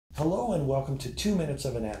Hello and welcome to 2 Minutes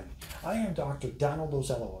of Anatomy. I am Dr. Donald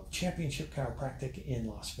Ozello of Championship Chiropractic in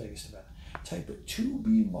Las Vegas, Nevada. Type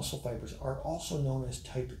 2B muscle fibers are also known as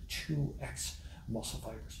type 2X muscle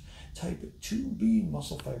fibers. Type 2B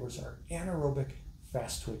muscle fibers are anaerobic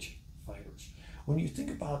fast twitch fibers. When you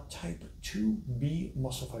think about type 2B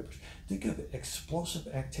muscle fibers, think of explosive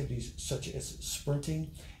activities such as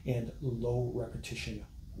sprinting and low repetition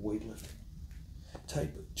weightlifting.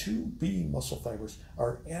 Type 2B muscle fibers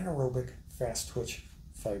are anaerobic fast twitch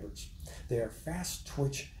fibers. They are fast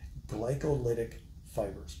twitch glycolytic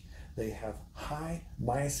fibers. They have high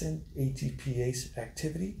myosin ATPase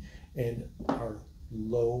activity and are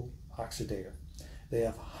low oxidative. They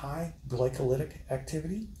have high glycolytic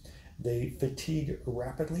activity. They fatigue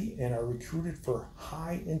rapidly and are recruited for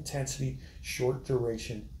high intensity, short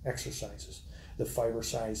duration exercises. The fiber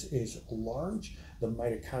size is large, the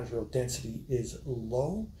mitochondrial density is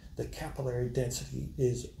low, the capillary density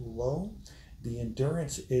is low, the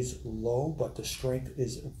endurance is low, but the strength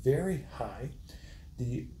is very high,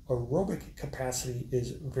 the aerobic capacity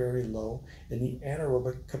is very low, and the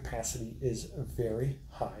anaerobic capacity is very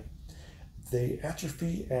high. They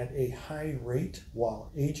atrophy at a high rate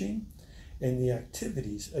while aging, and the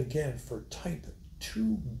activities, again, for type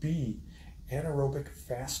 2B anaerobic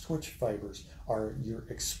fast twitch fibers are your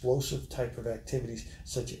explosive type of activities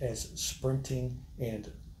such as sprinting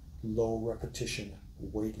and low repetition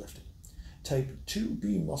weightlifting. Type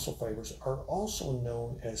 2B muscle fibers are also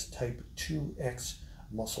known as type 2X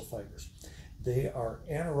muscle fibers. They are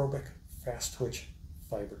anaerobic fast twitch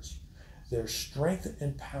fibers. Their strength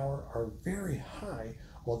and power are very high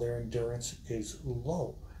while their endurance is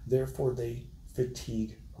low. Therefore, they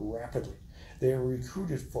fatigue rapidly. They are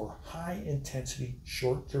recruited for high intensity,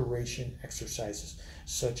 short duration exercises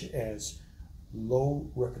such as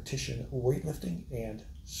low repetition weightlifting and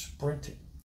sprinting.